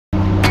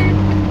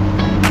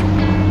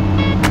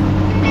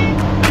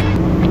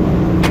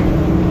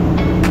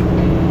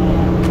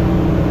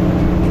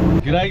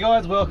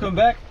guys, welcome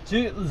back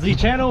to the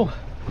channel.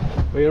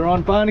 We are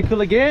on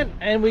Barnacle again,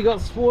 and we got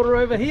Swarter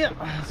over here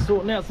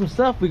sorting out some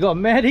stuff. We got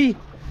Maddie.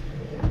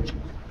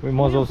 We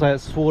might as well say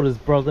it's Swarter's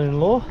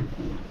brother-in-law.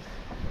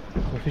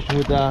 We're fishing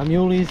with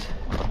muleys,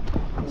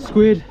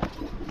 squid.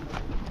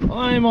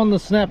 I'm on the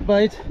snap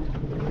bait.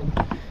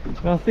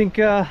 And I think,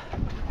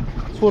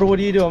 Swarter, what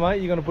are you doing, mate?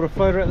 You gonna put a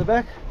floater at the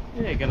back?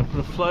 Yeah, gonna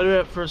put a floater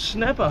out for a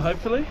snapper,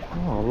 hopefully.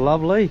 Oh,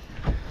 lovely.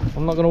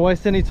 I'm not gonna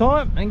waste any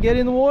time and get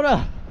in the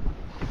water.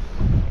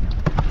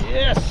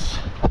 Yes.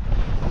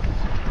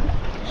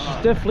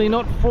 She's definitely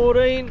not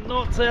 14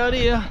 knots out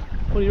here.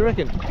 What do you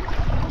reckon?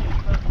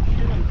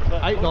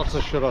 8 knots,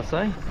 or should I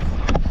say?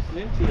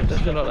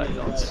 Definitely not 8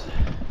 knots.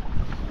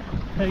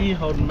 How are you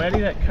holding,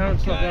 Maddie? That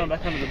current's not going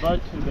back under the boat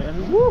too bad.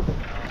 Woo.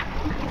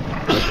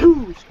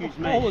 Excuse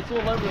me. Oh, it's all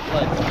over the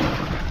place.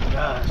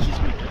 Ah, excuse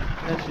me.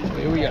 That's just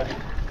Here we go.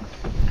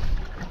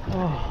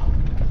 Oh,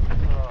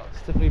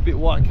 it's definitely a bit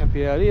white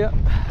cappy out here.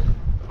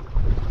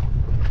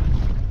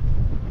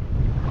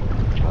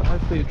 But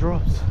hopefully it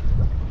drops.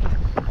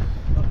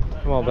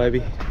 Come on,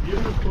 baby.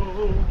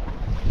 beautiful.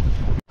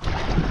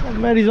 Oh,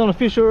 Maddie's on a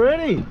fish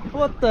already.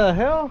 What the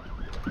hell?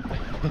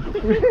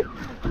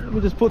 Let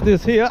me just put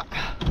this here.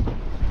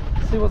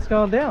 See what's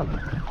going down.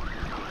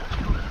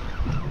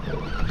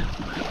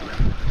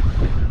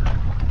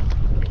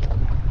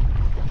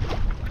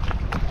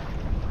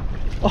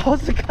 Oh,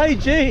 it's a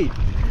KG.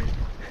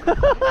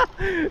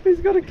 He's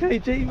got a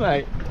KG,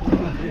 mate.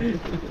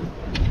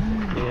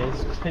 Yeah,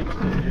 it's heaps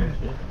good.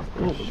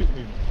 Oh, shoot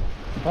me.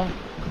 Huh?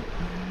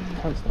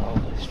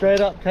 Straight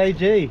up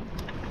KG.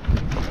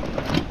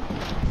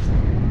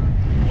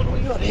 What do we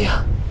got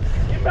here?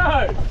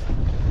 No!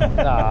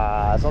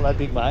 Nah, it's not that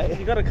big, mate.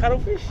 You got a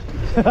cuttlefish?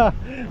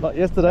 Like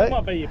yesterday. That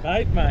might be your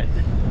bait, mate.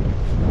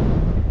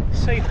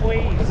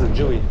 Seaweed. This is a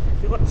Jewy.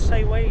 You got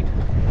seaweed.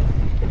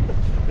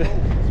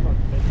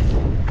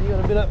 You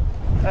got a bit of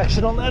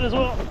action on that as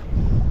well.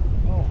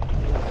 Oh.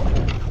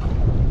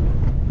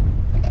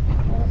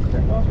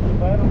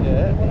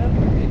 Yeah.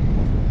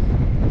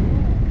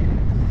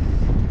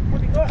 What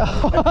do you got?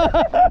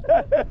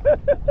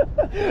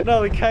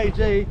 Another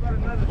KG.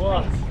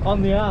 What?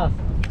 On the arse.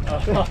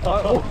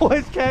 I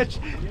always catch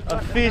a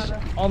fish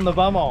on the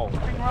bumhole.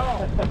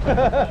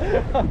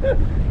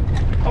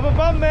 I'm a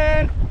bum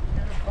man.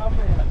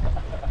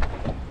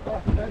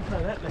 Don't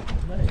say that,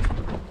 mate.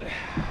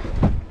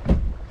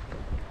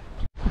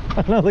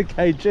 Another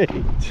KG.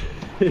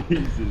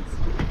 Jesus.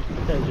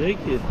 KG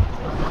kid.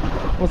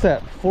 What's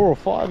that? 4 or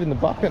 5 in the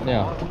bucket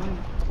now.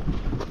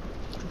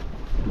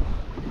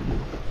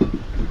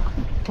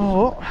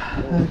 Oh,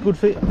 good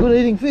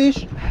eating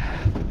fish.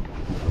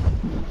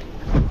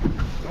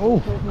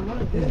 Oh,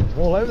 yeah,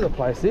 all over the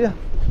place here.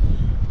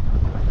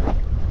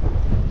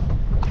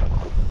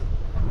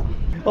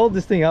 Hold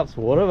this thing up,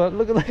 Swarter, but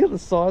look at the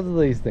size of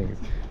these things.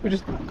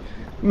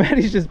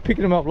 Maddie's just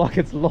picking them up like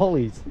it's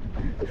lollies.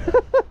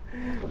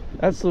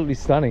 Absolutely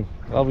stunning.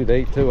 Lovely to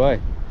eat too, eh?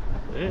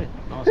 Yeah,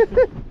 nice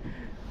fish.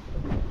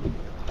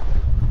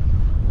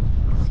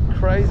 It's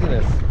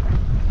craziness.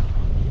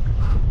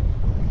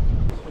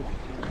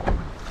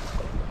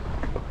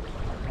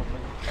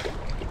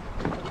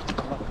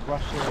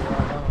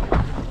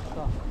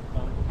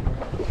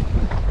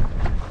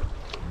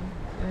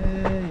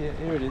 Yeah,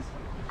 here it is.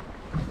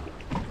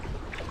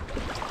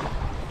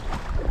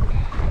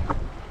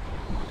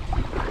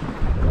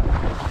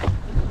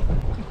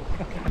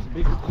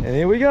 And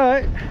here we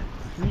go.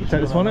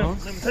 Take this one out.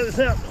 Let me take this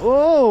out.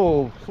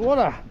 Whoa,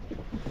 water.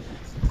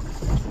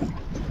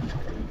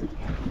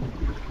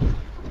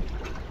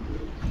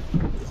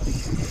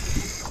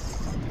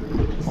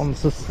 On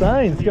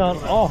sustains, going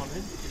off.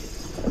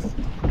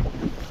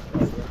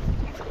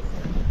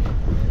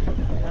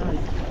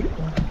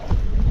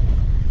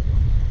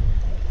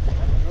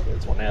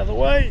 There's one out of the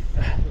way.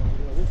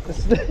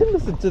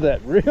 Listen to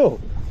that reel.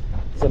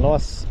 It's a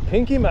nice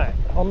pinky, mate,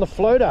 on the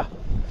floater.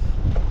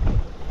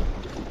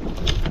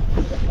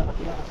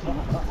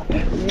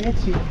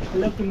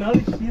 Look,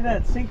 Nolly, see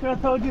that sinker I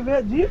told you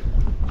about, Jim?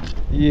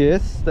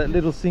 Yes, that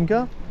little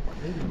sinker.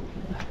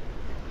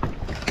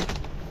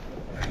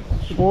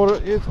 Water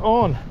is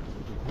on.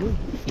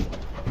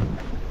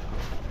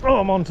 Oh,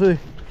 I'm on too.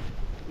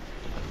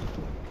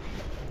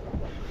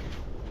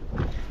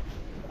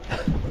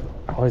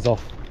 Oh, he's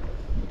off.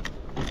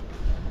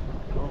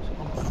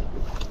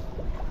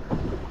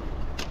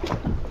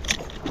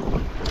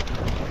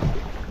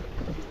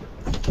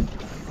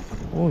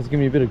 Oh, he's giving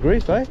me a bit of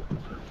grief, eh?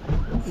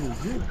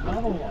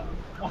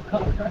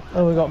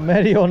 Oh, we got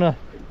Maddie on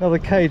another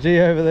KG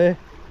over there.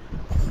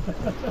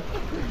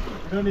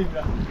 Don't even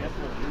have to guess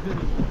what it is.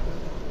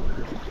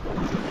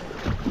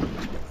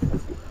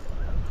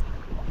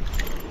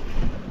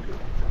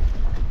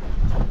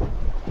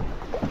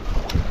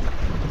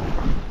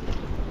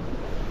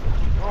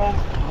 Oh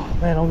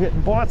man, I'm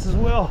getting bites as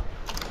well.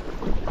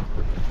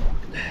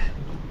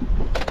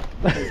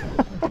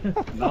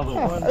 Another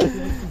one.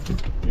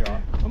 You're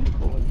right. I'm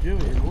calling you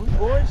in,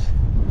 boys.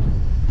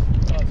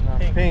 Oh, it's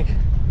pink. Pink.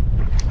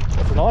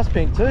 That's a nice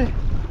pink too.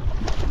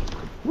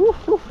 Woo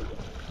 -hoo.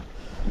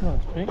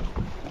 Pink.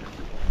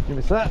 Give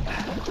us that.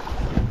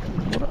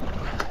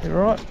 You're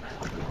right.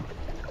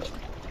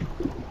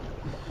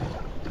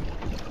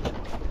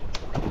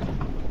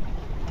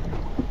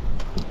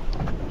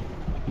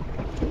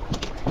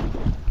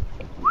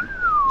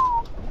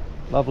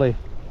 Lovely.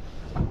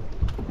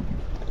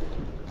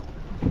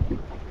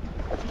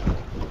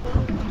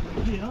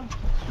 Here.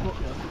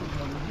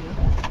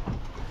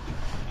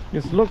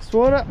 Just look,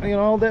 Swatter. You can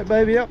hold that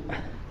baby up.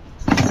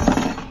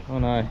 Oh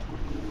no.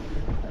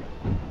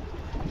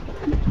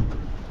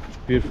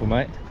 Beautiful,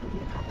 mate.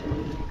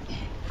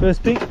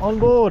 First pink on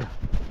board.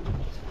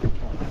 I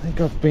think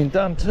I've been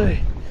done too.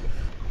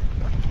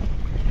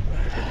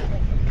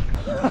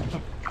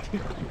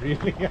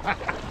 Really?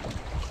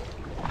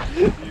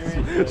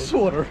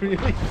 Swatter,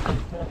 really?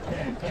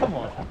 Come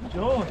on,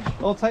 George.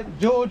 I'll take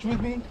George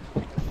with me.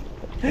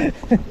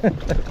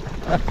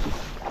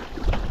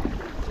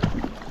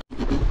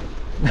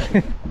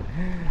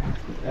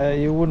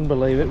 You wouldn't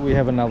believe it, we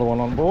have another one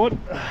on board.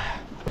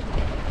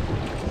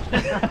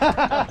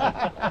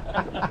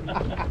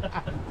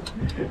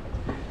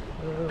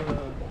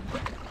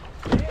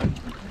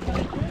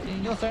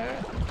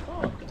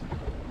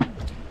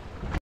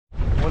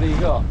 What do you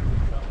got?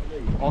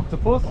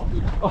 Octopus?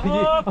 Oh,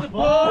 yeah.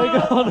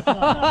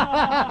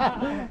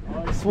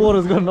 Oh,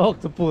 Swatter's got an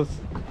octopus.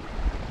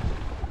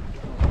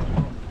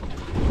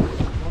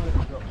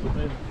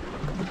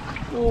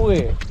 Oh,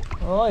 yeah.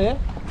 Oh, yeah.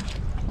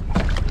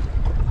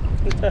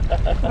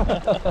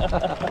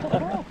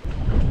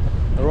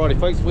 Alrighty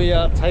folks, we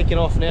are taking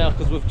off now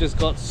because we've just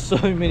got so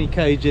many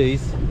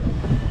kgs.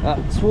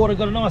 Swatter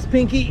got a nice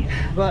pinky,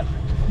 but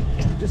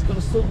just got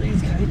to sort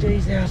these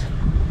kgs out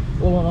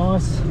all on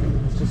ice.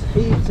 It's just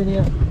heaps in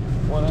here,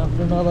 one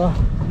after another.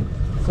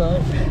 So,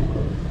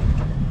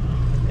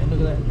 and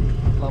look at that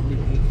lovely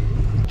pink.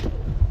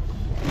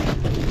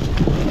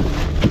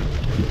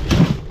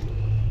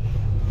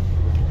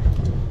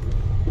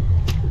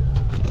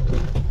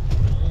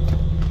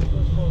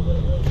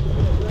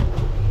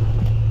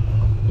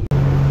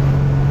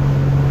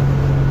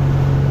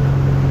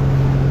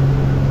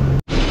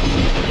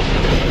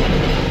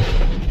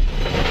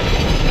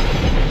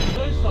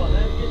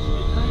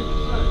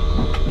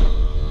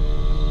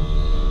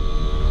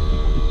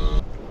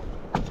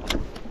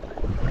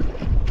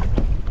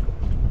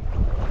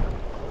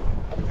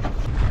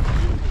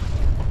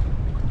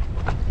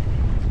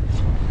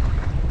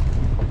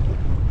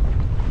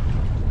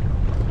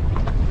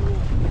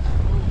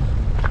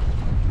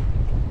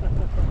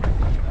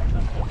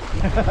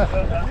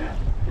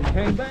 He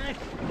came back.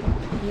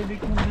 Here he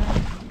comes down.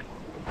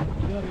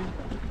 Got him.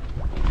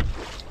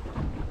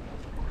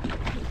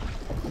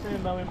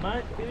 Stand by me,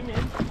 mate. Get him in.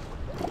 It's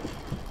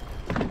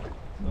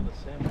not a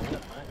stand by that,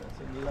 mate. That's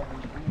a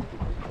lovely view.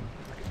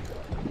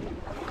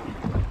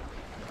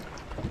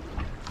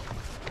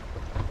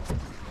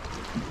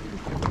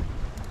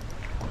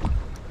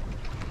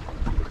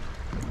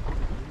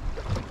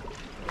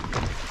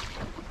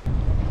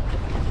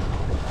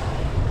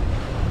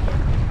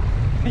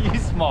 You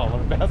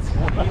smiling about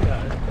Swatter.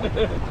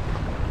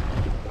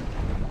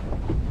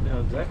 You know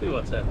exactly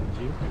what's happened,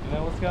 Jim. You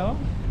know what's going on?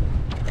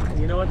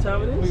 You know what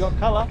time it is? We got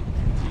colour.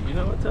 You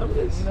know what time it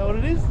is? You know what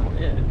it is?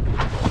 Yeah.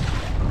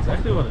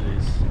 Exactly what it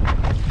is. He's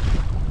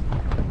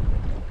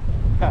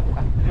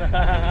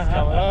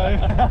coming home.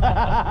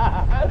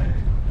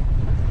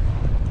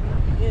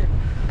 Yeah.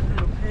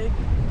 Little pig.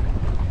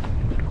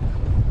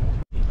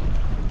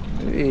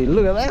 Hey,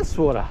 look at that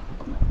Swatter.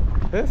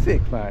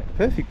 Perfect, mate.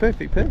 Perfect,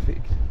 perfect,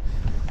 perfect.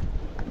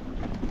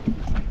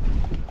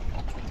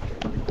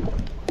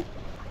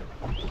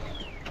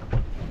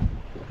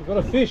 We've got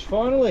a fish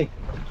finally.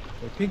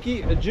 A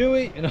pinky, a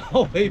dewy, and a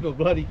whole heap of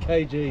bloody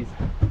kgs.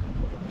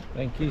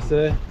 Thank you,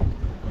 sir.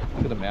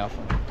 Look at the mouth.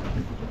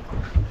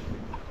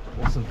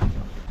 Awesome.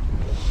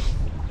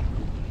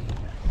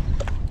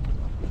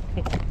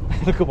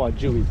 Look at my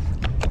dewy.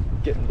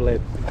 Getting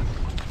bled.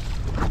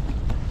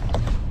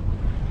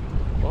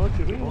 Oh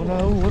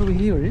no, what do we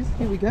hear? It is.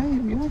 Here we go,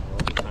 here we go.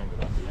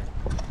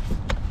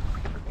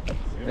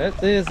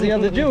 There's the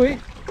other dewy.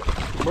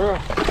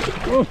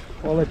 Oh,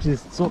 I'll let you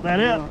sort that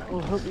out. I'll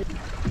help you.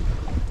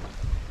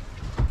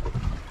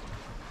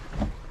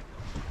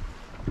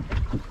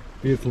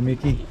 Beautiful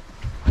Mickey.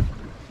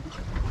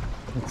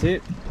 That's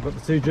it. I've got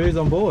the two Jews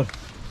on board.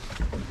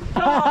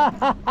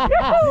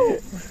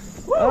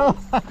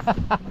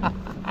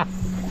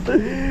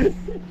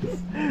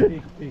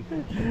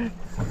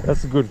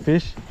 That's a good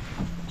fish.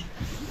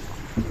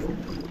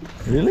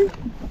 Really?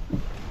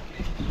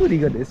 What do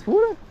you got this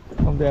water?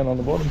 I'm down on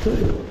the bottom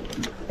too.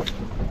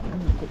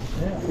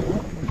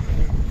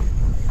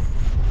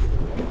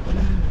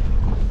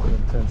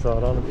 Turn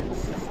side on a bit.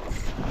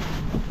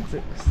 That's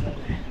it.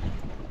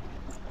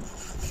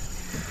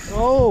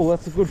 Oh,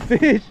 that's a good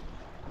fish.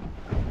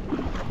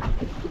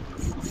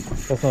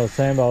 That's not a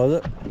sambo, is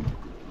it?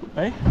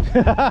 Hey?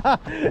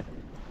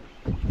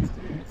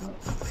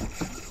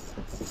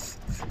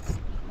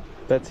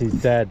 That's his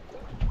dad.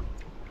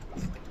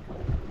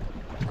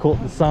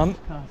 Caught the sun.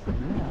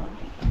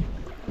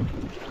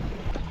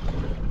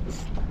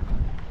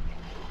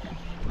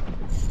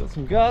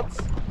 some guts.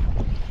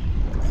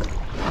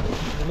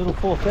 A little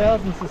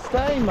 4000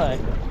 sustain, mate.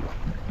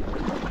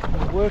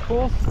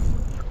 Workhorse.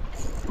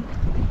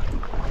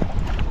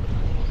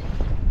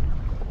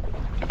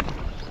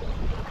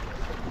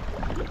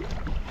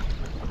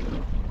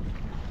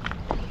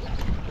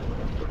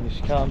 Here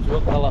she comes.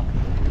 What colour?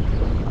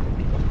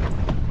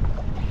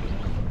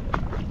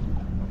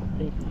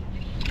 It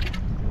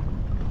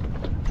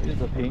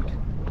is a pink.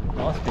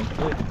 Nice pink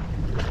too.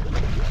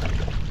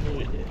 Oh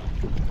yeah.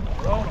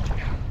 Roll on.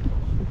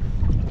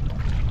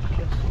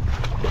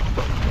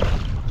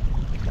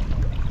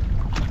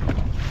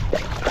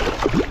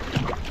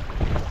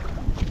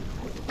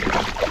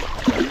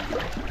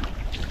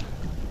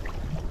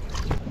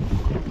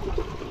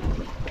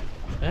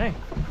 Hey.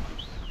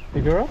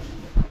 Pick her up.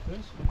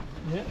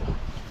 Yeah.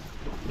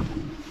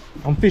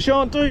 I'm fish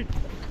on too.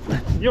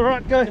 You're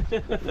right, go.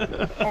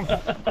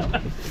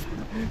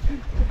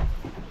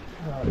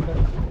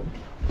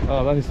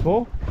 Oh, that is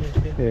small?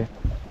 Yeah.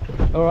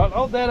 Alright,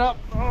 hold that up.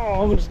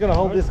 Oh, I'm just going to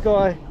hold this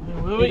guy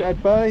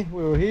at bay.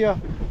 We were here.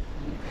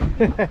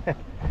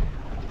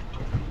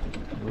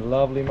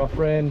 Lovely, my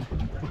friend.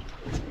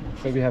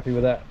 Gonna be happy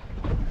with that.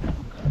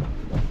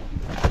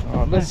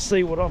 Alright, let's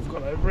see what I've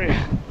got over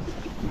here.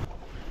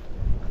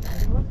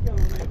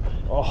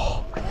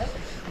 Oh,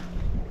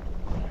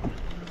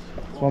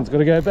 this one's got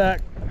to go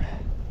back.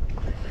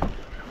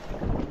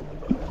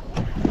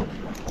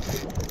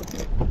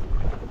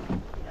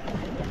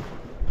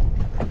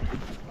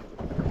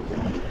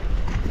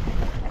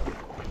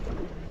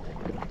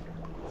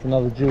 It's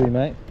another Dewey,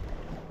 mate.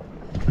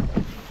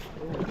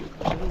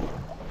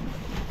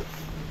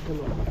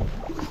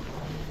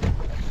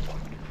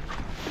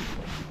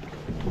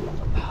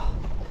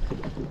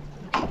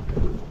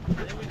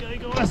 There we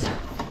go, guys.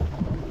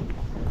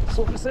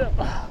 Sort this out.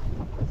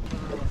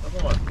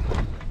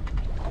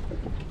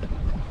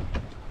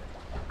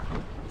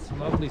 Some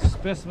lovely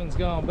specimens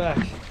going back.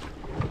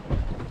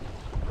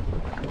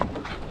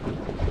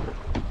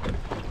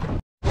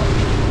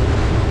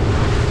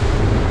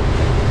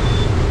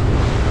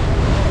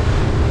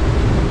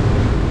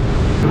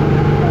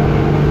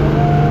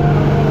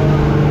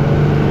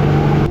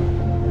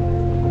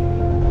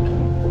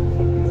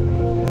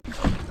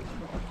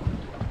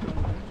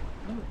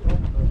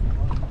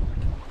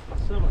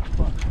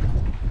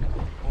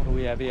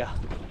 Here.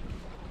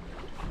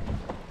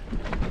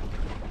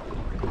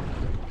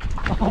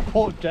 Oh,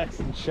 Port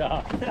Jackson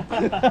shark.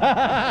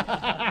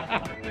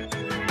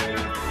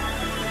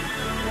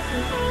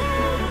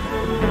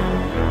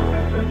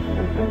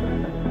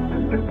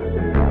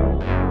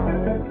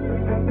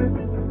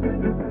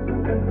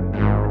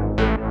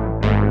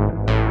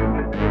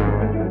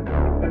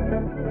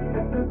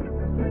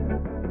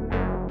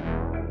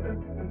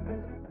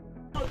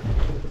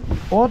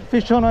 Odd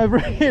fish on over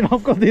here, and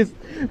I've got this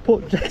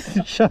Port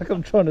Jackson shark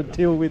I'm trying to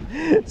deal with.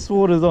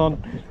 Swater's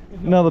on.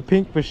 Another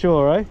pink for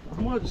sure, eh?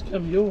 I might just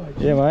come your way.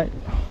 Yeah, mate.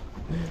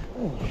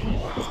 Oh,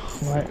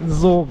 mate, this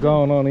is all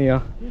going on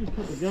here. Here's a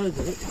couple of goes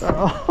at it.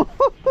 Oh.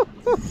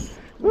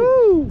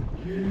 Woo!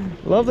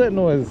 Love that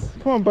noise.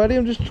 Come on, buddy,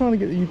 I'm just trying to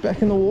get you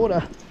back in the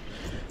water.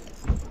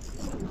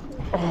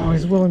 Oh,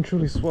 he's well and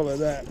truly swallowed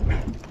that.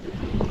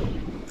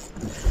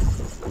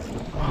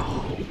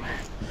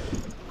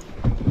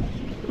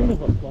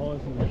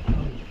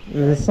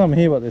 There's some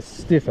here, but they're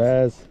stiff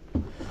as.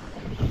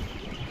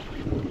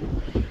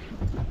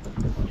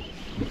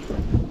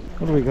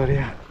 What do we got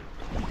here?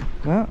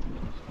 No,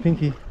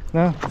 pinky.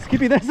 No,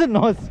 Skippy. That's a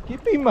nice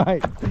Skippy,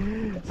 mate.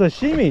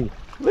 Sashimi.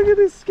 Look at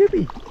this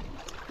Skippy.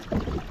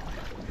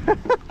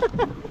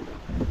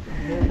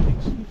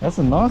 That's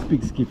a nice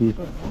big Skippy. You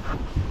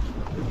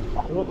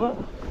want that?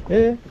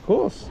 Yeah, of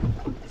course.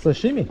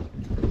 Sashimi.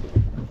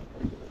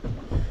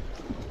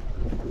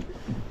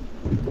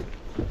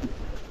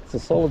 It's a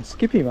solid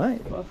Skippy,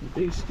 mate. Fucking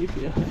big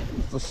Skippy.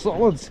 It's a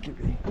solid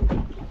Skippy. A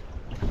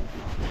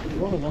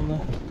lot of on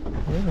there.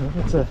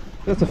 Yeah,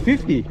 that's a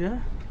 50. Yeah.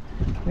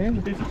 Yeah.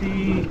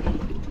 50.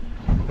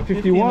 51.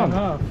 50 and a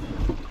half.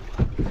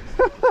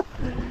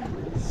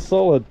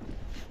 Solid.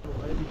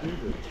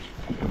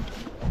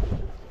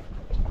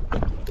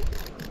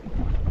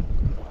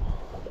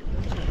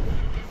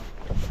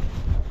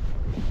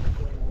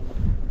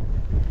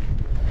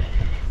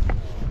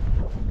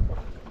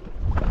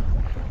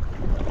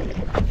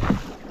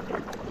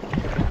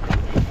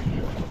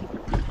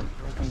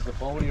 It's a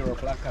Baldy or a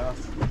black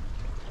ass.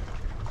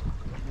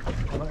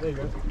 There you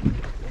go.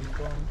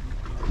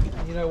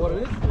 You know what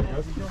it is?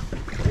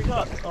 What we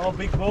got? Oh,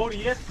 big Baldy,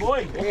 yes,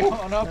 boy.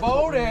 Oh, no,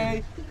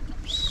 Baldy.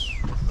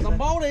 Some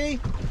Baldy.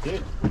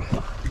 Good.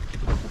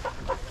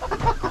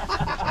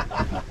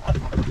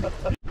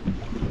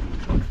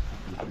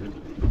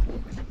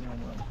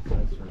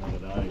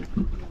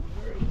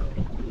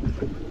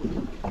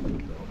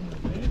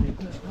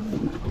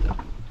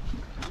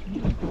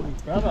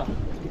 Brother.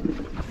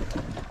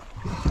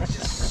 That's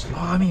just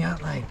slimy,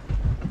 aren't they?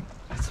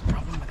 That's the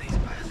problem with these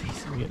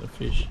birdies. We get the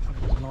fish.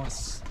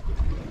 Nice.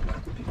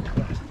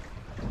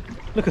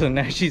 Look at the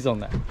gnashies on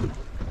that.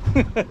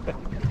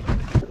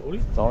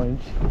 It's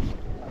orange.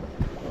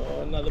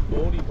 Oh, another Another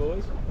baldy,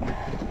 boys.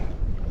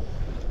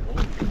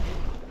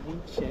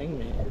 Chang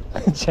man.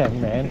 Chang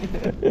man.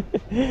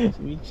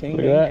 Me Chang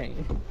Look at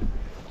man.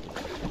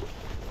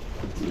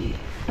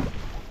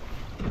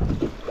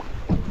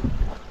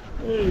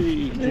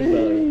 Hey,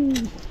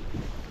 good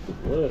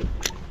work.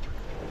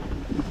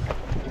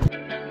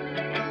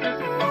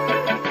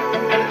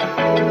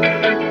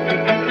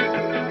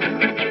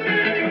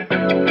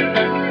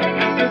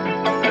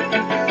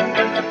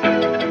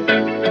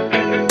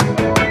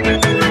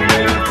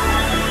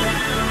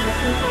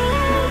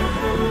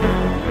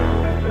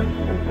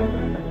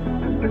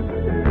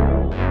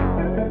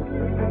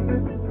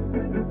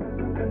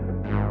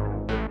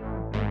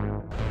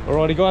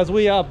 Alrighty guys,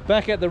 we are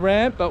back at the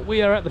ramp, but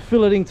we are at the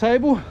filleting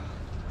table.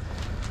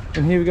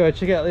 And here we go,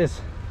 check out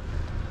this.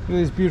 Look at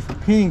these beautiful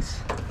pinks.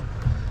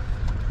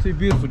 Two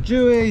beautiful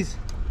dewies.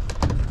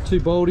 Two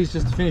boldies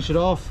just to finish it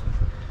off.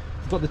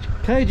 We've got the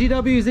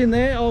KGWs in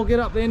there. I'll get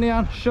up there now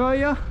and show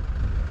you.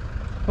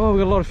 Oh,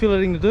 we've got a lot of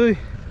filleting to do.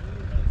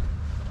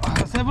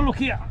 Let's have a look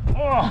here.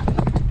 Oh,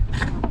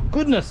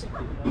 goodness.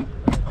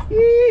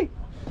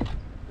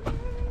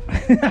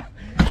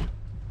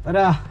 But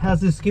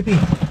how's this skippy?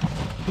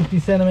 50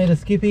 centimeter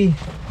skippy.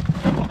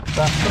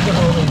 But look at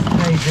all these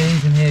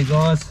kgs in here,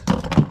 guys.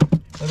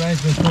 They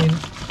range between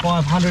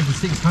 500 to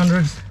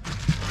 600s.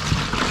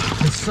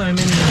 There's so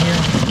many in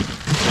here.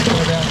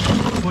 About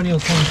 20 or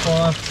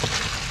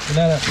 25.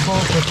 About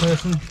 12 per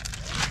person.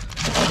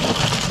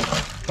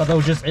 But they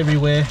were just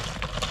everywhere.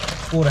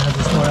 Water has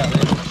a spot out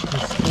there.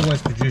 It's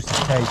always produces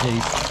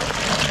kgs.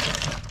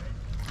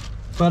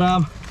 But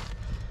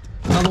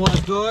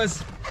otherwise,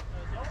 guys,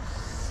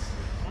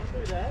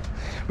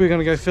 we're going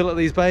to go fillet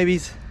these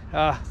babies.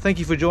 Thank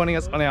you for joining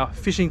us on our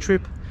fishing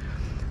trip.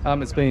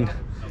 It's been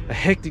a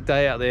hectic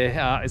day out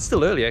there. It's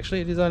still early actually.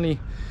 It is only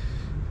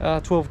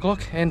 12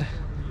 o'clock and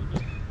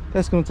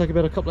that's going to take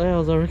about a couple of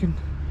hours, I reckon.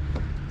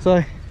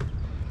 So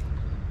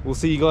we'll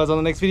see you guys on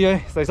the next video.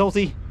 Stay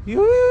salty.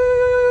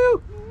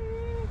 Yoo-hoo!